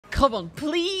Come on,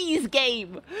 please,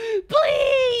 game.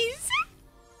 Please.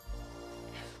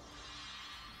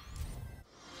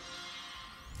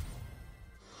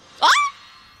 Ah!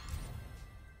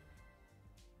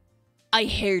 I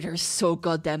hate her so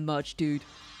goddamn much, dude.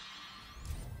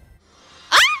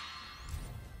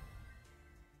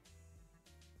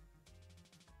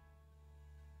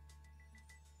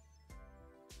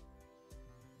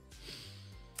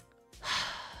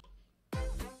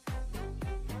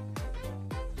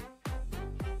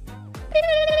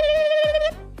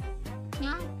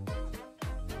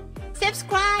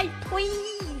 Subscribe,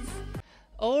 please.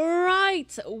 All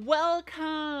right,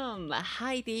 welcome.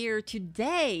 Hi there.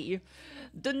 Today,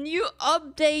 the new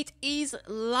update is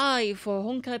live for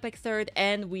Honkai Impact 3rd,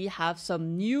 and we have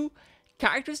some new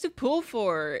characters to pull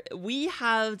for. We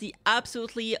have the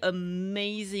absolutely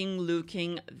amazing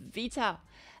looking Vita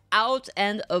out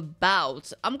and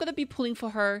about. I'm gonna be pulling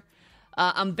for her.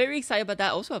 I'm very excited about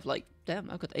that. Also, I've like, damn,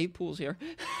 I've got 8 pulls here.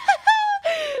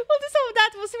 We'll do some of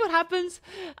that. We'll see what happens.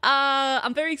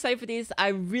 I'm very excited for this. I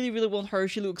really want her.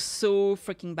 She looks so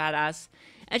freaking badass.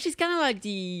 And she's kind of like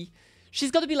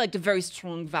she's got to be like the very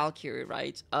strong Valkyrie,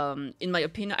 right? In my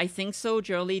opinion, I think so.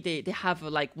 Generally, they have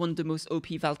like one of the most OP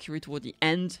Valkyrie toward the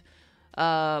end.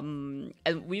 And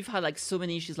we've had like so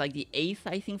many. She's like the 8th,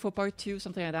 I think, for part 2,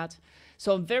 something like that.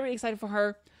 So I'm very excited for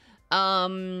her.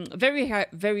 Very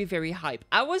hype.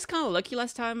 I was kind of lucky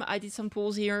last time I did some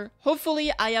pulls here.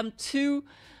 Hopefully I am too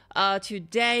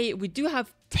today. We do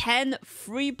have 10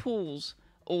 free pulls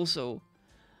also.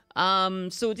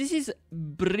 So this is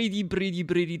pretty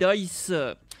nice.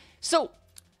 So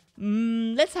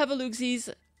let's have a look, sis.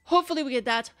 Hopefully we get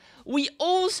that. We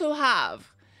also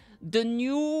have the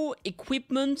new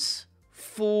equipment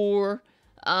for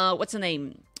what's the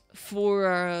name?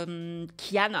 For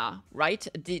Kiana, right?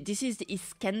 This is the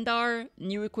Iskandar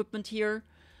new equipment here.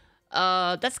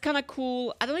 That's kind of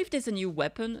cool. I don't know if there's a new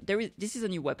weapon. This is a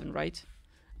new weapon, right?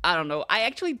 I don't know. I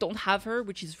actually don't have her,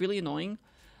 which is really annoying.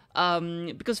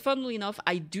 Because funnily enough,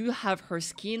 I do have her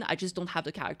skin. I just don't have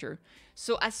the character.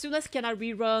 So as soon as Kiana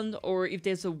rerun, or if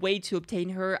there's a way to obtain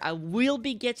her, I will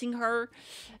be getting her.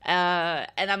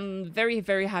 And I'm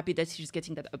very happy that she's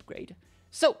getting that upgrade.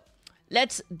 So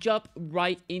let's jump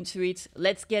right into it.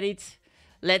 Let's get it.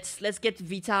 Let's get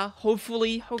Vita.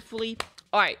 Hopefully.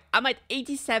 All right, I'm at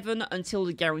 87 until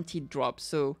the guaranteed drop.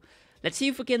 So let's see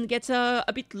if we can get a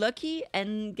bit lucky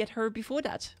and get her before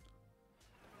that.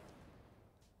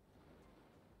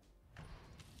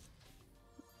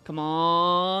 Come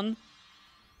on.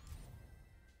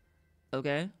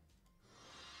 Okay.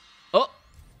 Oh.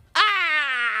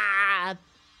 Ah!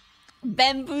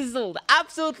 Bamboozled.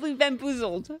 Absolutely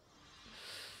bamboozled.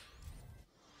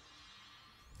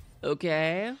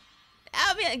 Okay.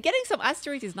 I mean, getting some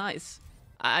asteroids is nice.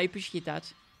 I appreciate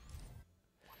that.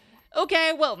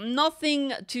 Okay, well,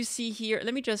 nothing to see here.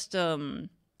 Let me just open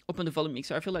the volume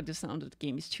mixer. I feel like the sound of the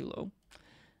game is too low.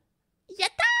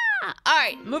 Yatta!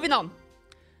 Alright, moving on.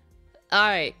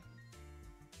 Alright.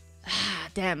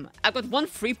 Damn, I got 1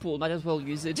 free pool. Might as well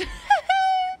use it.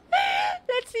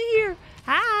 Let's see here.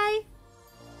 Hi!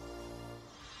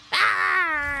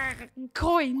 Ah!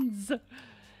 Coins!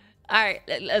 Alright,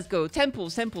 let's go. 10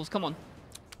 pulls, come on.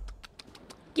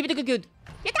 Give it a good.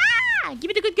 Yatta! Give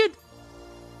it a good.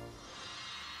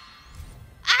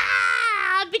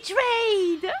 Ah!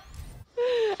 Betrayed!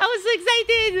 I was so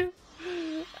excited!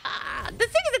 The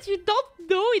thing is that you don't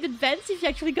know in advance if you're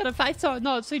actually gonna fight or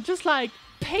not, so it's just like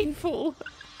painful.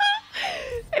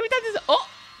 Every time there's. Oh!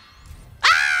 Ah!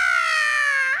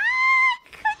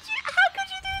 How could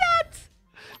you do that?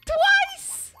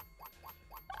 Twice!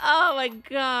 Oh my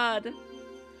god.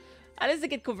 Unless they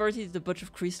get converted into a bunch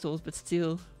of crystals, but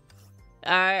still.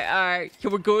 Alright.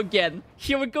 Here we go again.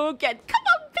 Come on, baby!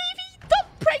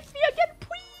 Don't break me again,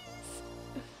 please!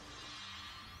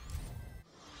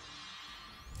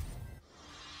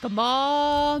 Come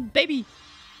on, baby!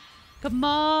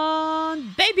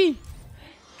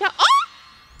 Oh!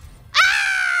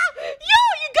 Ah!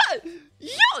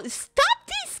 Yo, stop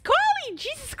this, Carly!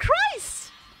 Jesus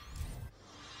Christ!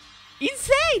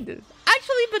 Insane!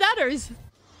 Actually, bananas!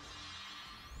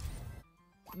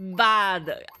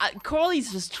 Bad.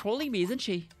 Coralie's just trolling me, isn't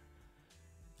she?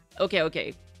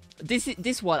 Okay.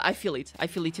 This one, I feel it. I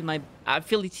feel it in my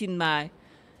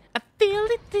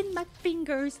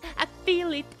fingers. I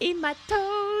feel it in my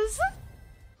toes.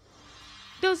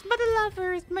 Those mother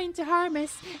lovers meant to harm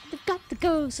us. They've got to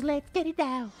go, so let's get it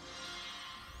down.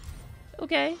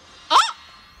 Okay. Oh!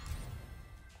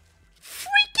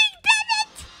 Freaking damn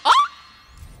it! Oh!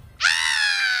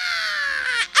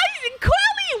 Ah! I mean,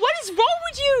 Coralie, what is wrong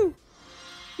with you?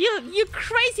 You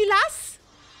crazy lass?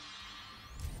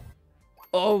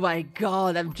 Oh my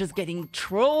god, I'm just getting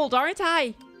trolled, aren't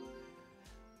I?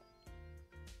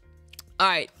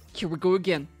 Alright, here we go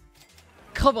again.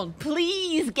 Come on,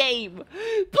 please, game!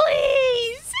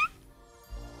 Please!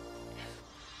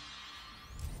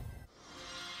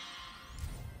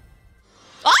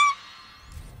 Ah!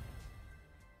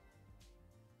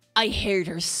 I hate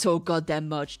her so goddamn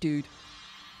much, dude.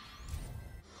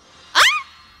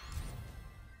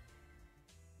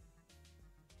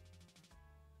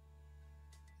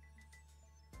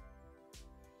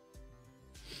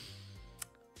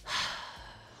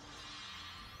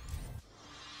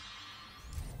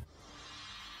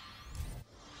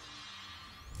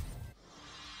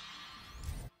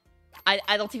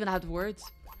 I don't even have the words.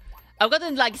 I've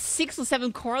gotten like 6 or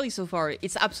 7 Corley so far.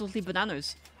 It's absolutely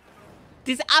bananas.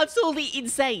 This is absolutely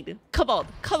insane. Come on,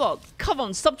 come on, come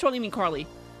on. Stop trolling me, Carly.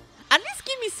 At least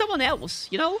give me someone else,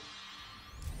 you know?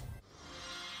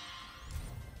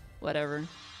 Whatever.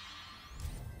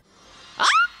 Ah!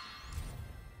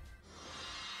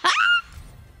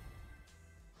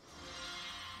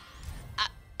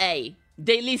 Ah! Hey,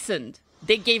 they listened.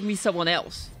 They gave me someone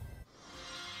else.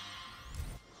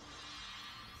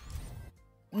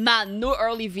 Man, no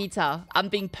early Vita. I'm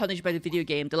being punished by the video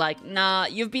game. They're like, nah,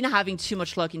 you've been having too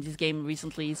much luck in this game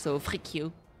recently, so frick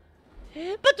you.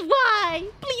 But why?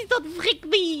 Please don't frick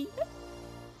me.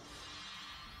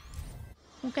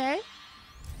 Okay.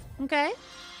 Okay.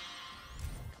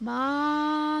 Come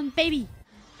on, baby.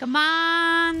 Come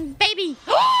on, baby.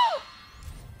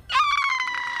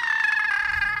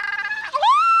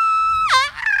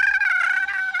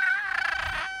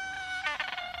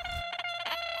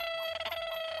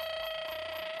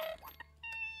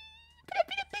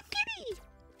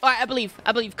 Alright, I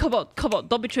believe. Come on, come on.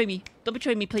 Don't betray me. Don't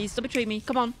betray me, please. Don't betray me.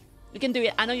 Come on. You can do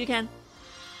it. I know you can.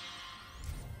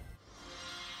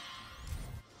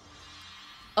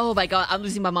 Oh my god, I'm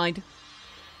losing my mind.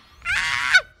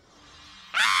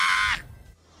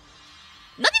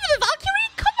 Not even a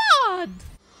Valkyrie? Come on!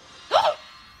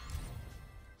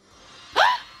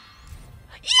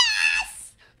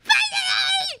 Yes!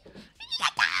 Finally!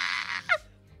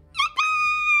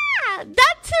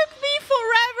 That took me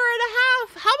forever and a half.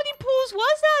 How many pulls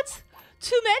was that?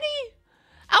 Too many?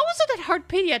 I was at hard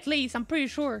pity at least, I'm pretty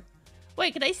sure.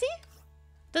 Wait, can I see?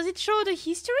 Does it show the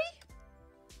history?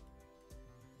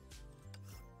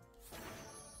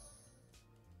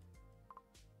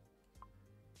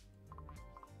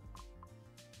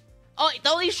 Oh, it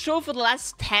only showed for the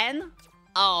last 10?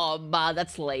 Oh, man,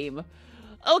 that's lame.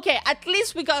 Okay, at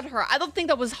least we got her. I don't think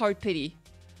that was hard pity.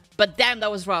 But damn,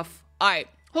 that was rough. Alright,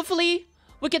 hopefully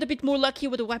we get a bit more lucky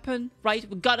with the weapon, right?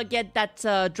 We gotta get that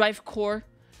drive core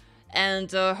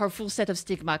and her full set of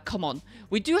stigma. Come on.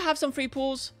 We do have some free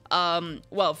pulls.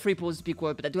 Well, free pulls is a big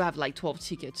word, but I do have like 12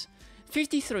 tickets.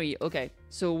 53, okay.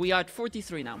 So we are at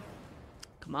 43 now.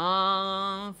 Come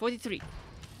on, 43.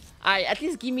 Alright, at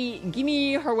least give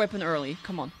me her weapon early.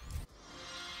 Come on.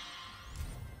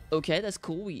 Okay, that's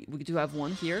cool. We do have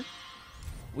one here.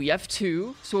 We have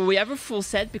 2. So we have a full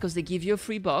set because they give you a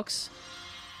free box.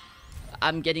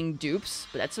 I'm getting dupes,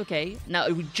 but that's okay. Now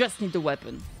we just need the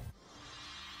weapon.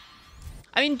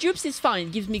 I mean, dupes is fine.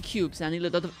 It gives me cubes. I need a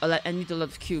lot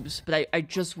of cubes, but I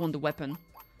just want the weapon.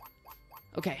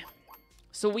 Okay.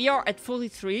 So we are at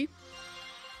 43.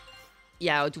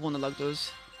 Yeah, I do want to lock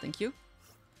those. Thank you.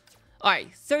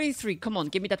 Alright, 33. Come on,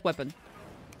 give me that weapon.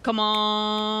 Come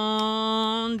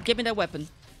on, give me that weapon.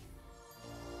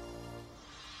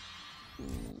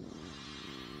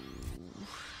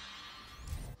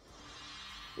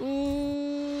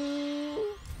 Ooh.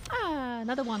 Ah,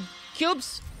 another one.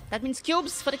 Cubes. That means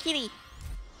cubes for the kitty.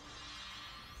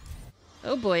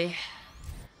 Oh boy.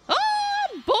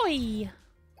 Oh boy.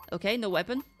 Okay, no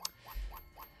weapon.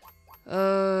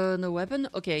 No weapon.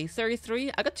 Okay,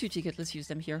 33. I got 2 tickets. Let's use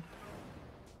them here.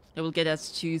 It will get us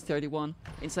to 31.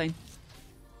 Insane.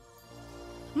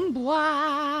 Yep.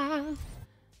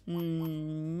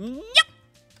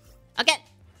 Again.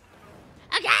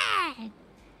 Again.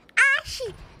 Ah,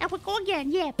 shit. And we're going again.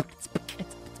 Yeah.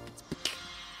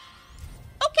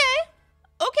 Okay.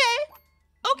 Okay.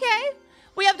 Okay.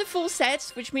 We have the full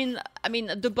sets, which mean, I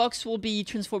mean, the box will be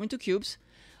transformed into cubes.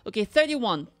 Okay,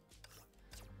 31.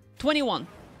 21.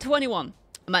 21.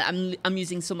 I'm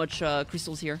using so much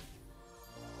crystals here.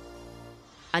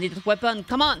 I need a weapon.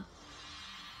 Come on.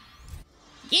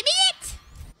 Give me it.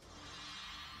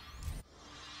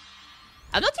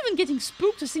 I'm not even getting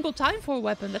spooked a single time for a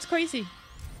weapon. That's crazy.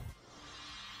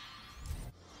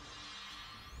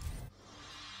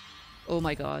 Oh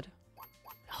my god.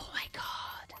 Oh my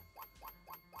god.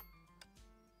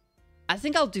 I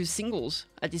think I'll do singles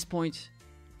at this point.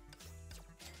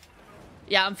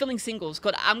 Yeah, I'm feeling singles.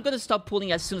 God, I'm gonna stop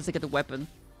pulling as soon as I get the weapon.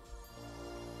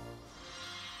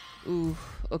 Ooh,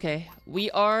 okay. We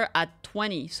are at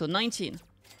 20, so 19.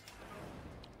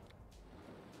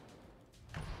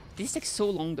 This takes so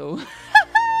long, though.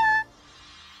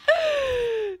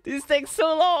 This takes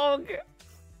so long.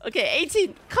 Okay,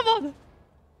 18. Come on.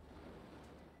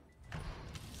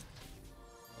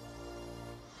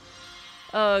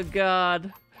 Oh,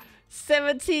 God.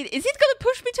 17. Is it gonna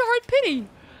push me to hard pity?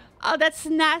 Oh, that's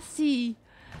nasty.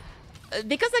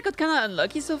 Because I got kind of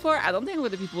unlucky so far, I don't think I'm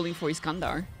gonna be pulling for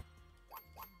Iskandar.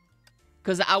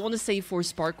 Because I want to save for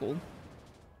Sparkle.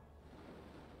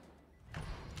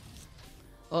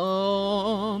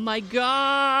 Oh my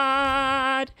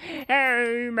god!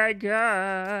 Oh my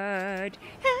god!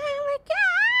 Oh my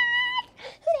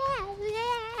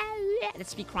god!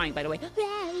 That's me crying, by the way.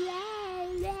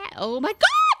 Oh my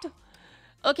god!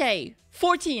 Okay,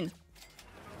 14.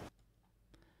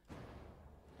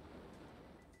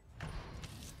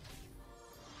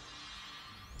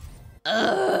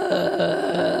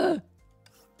 Uh,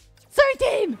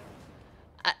 13!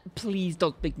 Please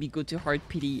don't make me go to hard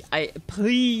pity.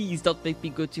 Please don't make me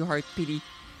go to hard pity.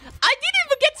 I didn't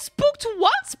even get spooked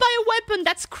once by a weapon.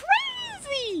 That's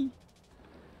crazy.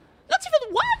 Not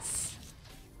even once.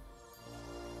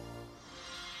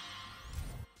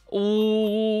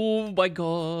 Oh my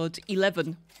god.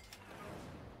 11.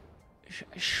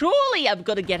 Surely I'm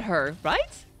gonna get her,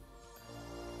 right?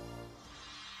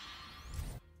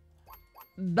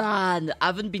 Man, I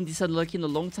haven't been this unlucky in a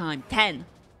long time. 10.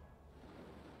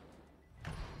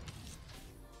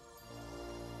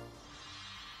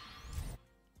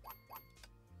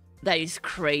 That is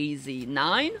crazy. 9?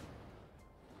 9?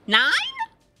 9? 9?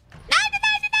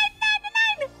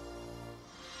 9?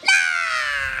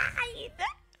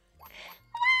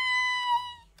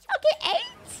 Okay,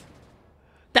 8?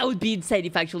 That would be insane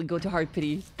if I actually go to hard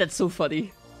pity. That's so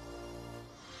funny.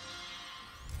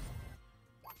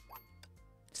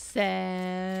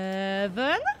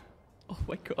 7? Oh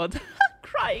my god. I'm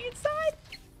crying inside.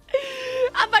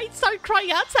 I might start crying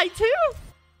outside too.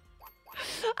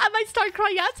 I might start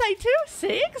crying outside too.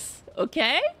 6?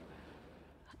 Okay.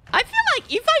 I feel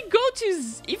like if I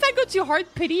go to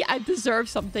hard pity, I deserve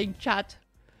something, chat.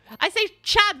 I say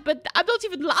chat, but I'm not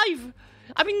even live.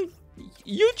 I mean,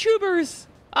 YouTubers,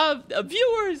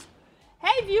 viewers.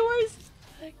 Hey, viewers.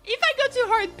 If I go to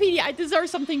hard pity, I deserve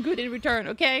something good in return,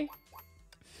 okay?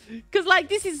 Because, like,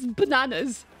 this is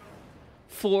bananas.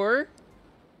 4.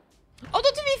 Although,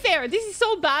 to be fair, this is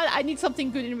so bad, I need something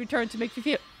good in return to make me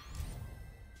feel...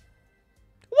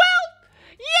 Well,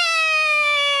 yay!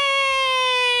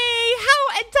 How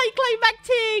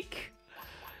anticlimactic!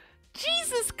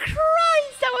 Jesus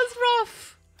Christ, that was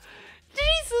rough.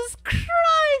 Jesus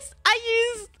Christ! I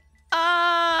used,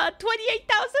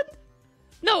 28,000?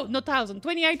 No, not 1,000,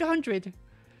 2,800.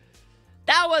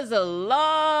 That was a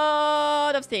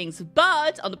lot of things.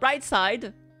 But on the bright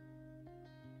side,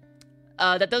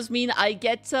 that does mean I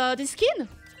get this skin,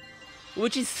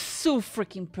 which is so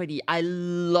freaking pretty. I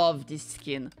love this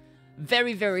skin.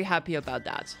 Very, very happy about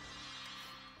that.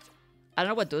 I don't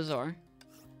know what those are.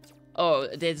 Oh,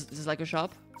 there's like a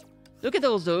shop. Look at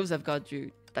all those I've got,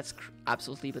 dude. That's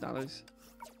absolutely bananas.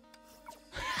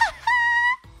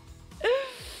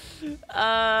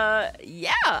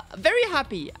 Yeah, very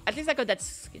happy. At least I got that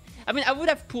skin. I mean, I would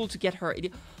have pulled to get her.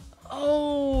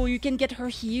 Oh, you can get her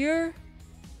here?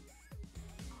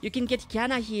 You can get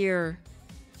Kiana here.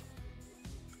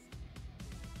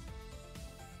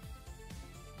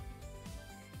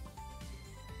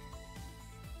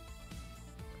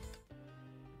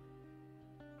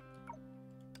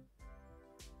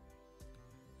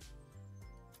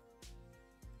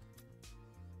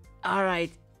 All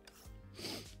right.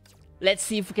 Let's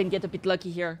see if we can get a bit lucky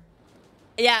here.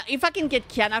 Yeah, if I can get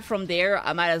Kiana from there,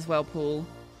 I might as well pull.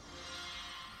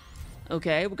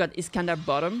 Okay, we got Iskandar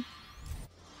bottom.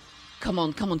 Come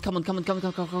on, come on, come on, come on, come on,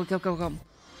 come on, come on, come on, come on.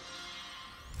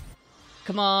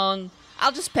 Come on.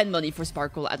 I'll just spend money for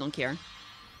Sparkle, I don't care.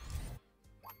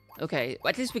 Okay,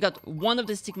 at least we got one of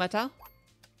the stigmata.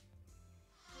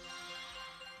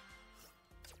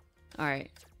 Alright.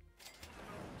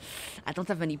 I don't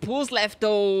have any pulls left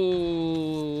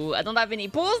though. I don't have any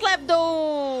pulls left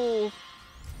though.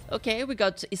 Okay, we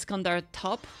got Iskandar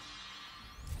top.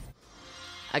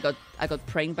 I got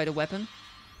pranked by the weapon.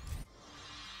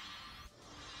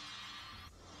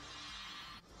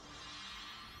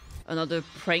 Another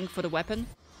prank for the weapon.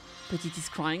 Petite is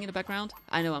crying in the background.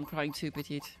 I know I'm crying too,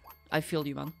 Petite. I feel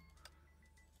you, man.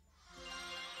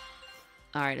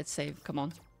 Alright, let's save. Come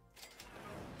on.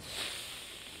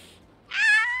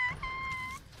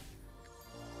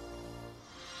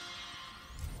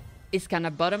 Iskander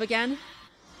bottom again.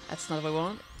 That's not what I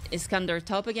want. Iskander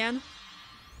top again.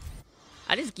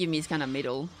 At least give me Iskander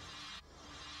middle.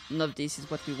 None of this is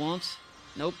what we want.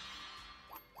 Nope.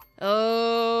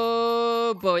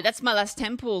 Oh boy, that's my last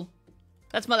temple.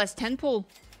 That's my last temple.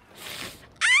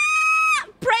 Ah!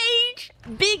 Rage!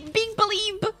 Big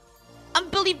believe! I'm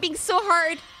believing so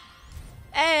hard.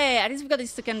 Hey, at least we got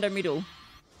this Iskander middle.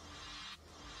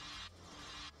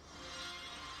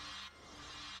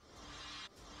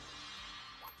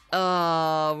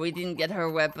 Oh, we didn't get her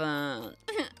weapon.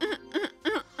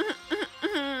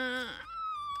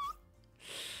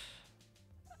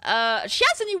 She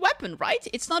has a new weapon, right?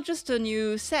 It's not just a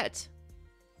new set.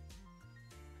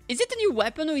 Is it a new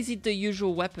weapon or is it the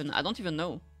usual weapon? I don't even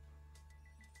know.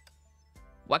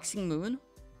 Waxing Moon?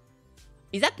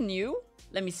 Is that new?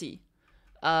 Let me see.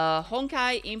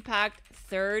 Honkai Impact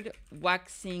 3rd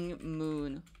Waxing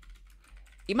Moon.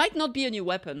 It might not be a new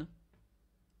weapon.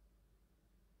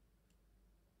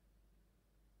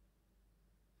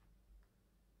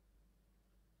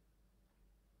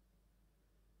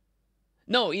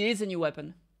 No, it is a new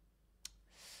weapon.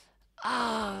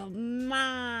 Oh,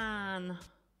 man.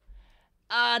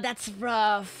 Ah, that's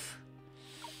rough.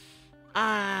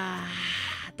 Ah,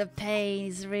 the pain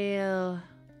is real.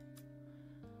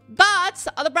 But,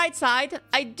 on the bright side,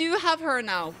 I do have her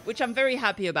now, which I'm very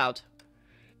happy about.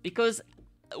 Because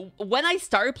when I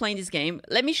started playing this game,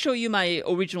 let me show you my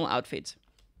original outfit.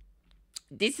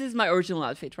 This is my original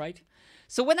outfit, right?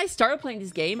 So when I started playing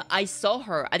this game, I saw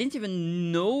her. I didn't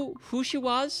even know who she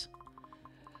was.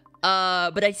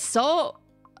 But I saw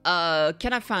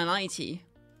Kiana Finality.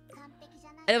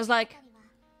 And I was like...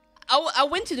 I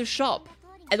went to the shop.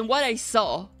 And what I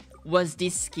saw was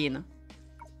this skin. And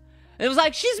it was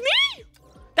like, she's me!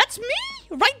 That's me!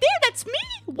 Right there, that's me!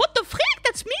 What the frick?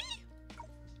 That's me!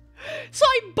 So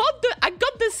I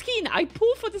got the skin. I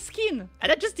pulled for the skin.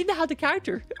 And I just didn't have the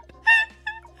character.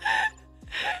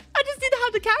 I just didn't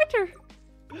have the character.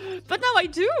 But now I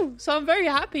do. So I'm very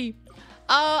happy.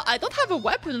 I don't have a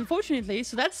weapon, unfortunately.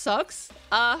 So that sucks.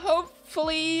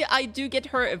 Hopefully I do get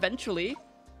her eventually.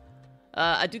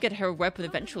 I do get her weapon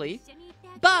eventually.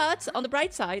 But on the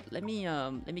bright side, let me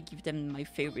give them my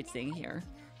favorite thing here.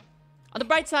 On the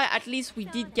bright side, at least we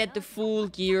did get the full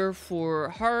gear for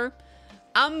her.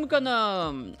 I'm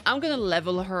gonna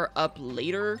level her up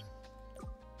later.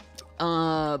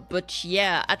 But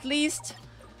yeah, at least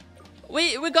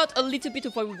we got a little bit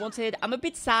of what we wanted. I'm a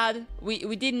bit sad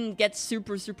we didn't get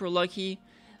super lucky,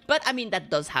 but I mean that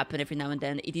does happen every now and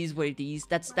then. It is what it is.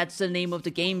 That's the name of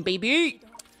the game, baby.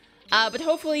 But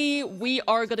hopefully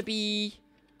we're gonna be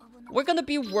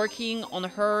working on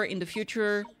her in the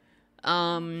future.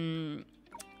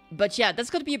 But yeah, that's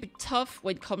gonna be a bit tough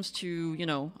when it comes to, you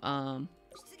know,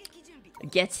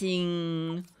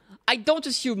 getting... I don't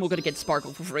assume we're gonna get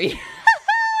Sparkle for free.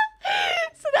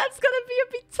 So that's gonna be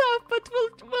a bit tough, but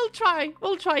we'll try.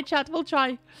 We'll try, chat. We'll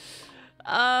try.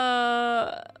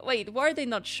 Wait, why are they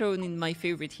not shown in my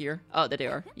favorite here? Oh, there they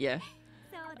are. Yeah.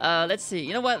 Let's see.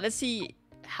 You know what? Let's see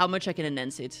how much I can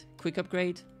enhance it. Quick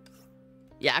upgrade.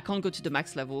 Yeah, I can't go to the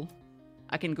max level.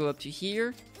 I can go up to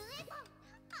here.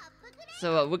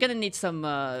 So we're gonna need some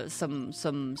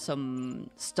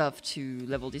stuff to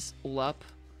level this all up.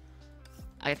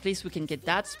 At least we can get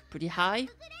that pretty high.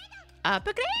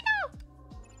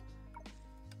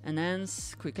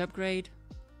 Enhance, quick upgrade.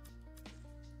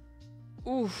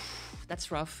 Oof,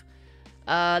 that's rough.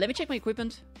 Let me check my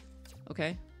equipment.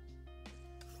 Okay.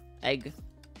 Egg.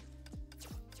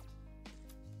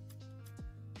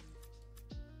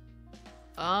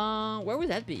 Where would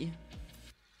that be?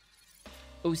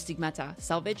 Oh, Stigmata.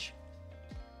 Salvage?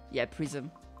 Yeah,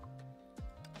 Prism.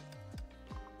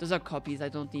 Those are copies. I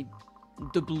don't need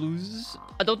doubloons.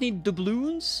 I don't need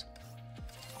doubloons.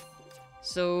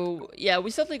 So, yeah,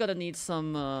 we certainly gonna need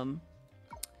some...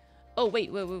 Oh,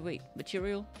 wait.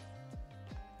 Material.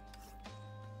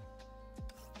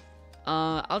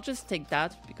 I'll just take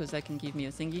that because that can give me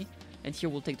a thingy. And here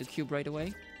we'll take the cube right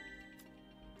away.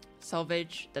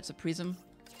 Salvage. That's a prism.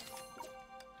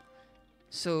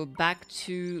 So back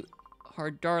to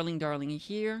our darling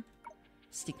here.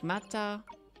 Stigmata.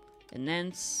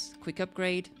 Enhance. Quick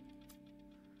upgrade.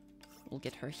 We'll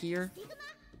get her here.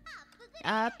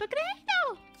 And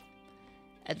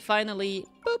finally,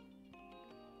 boop.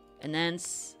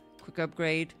 Enhance. Quick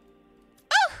upgrade.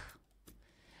 Oh!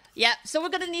 Yeah, so we're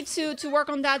gonna need to work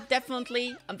on that,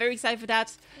 definitely. I'm very excited for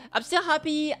that. I'm still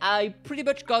happy. I pretty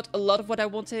much got a lot of what I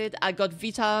wanted. I got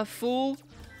Vita full.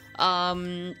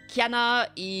 Kiana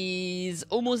is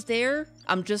almost there.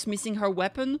 I'm just missing her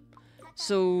weapon.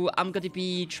 So I'm gonna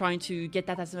be trying to get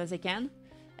that as soon as I can.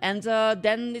 And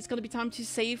then it's gonna be time to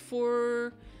save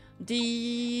for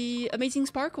the amazing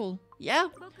sparkle. Yeah,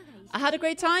 I had a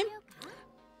great time.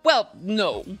 Well,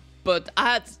 no, but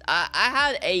I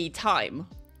had a time.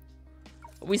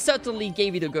 We certainly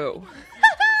gave it a go.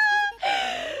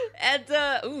 And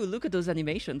ooh, look at those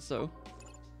animations. So,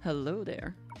 hello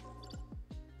there.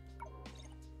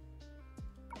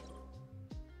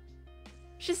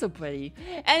 She's so pretty.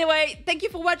 Anyway, thank you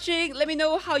for watching. Let me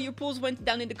know how your pulls went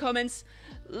down in the comments.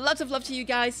 Lots of love to you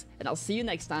guys, and I'll see you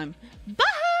next time. Bye!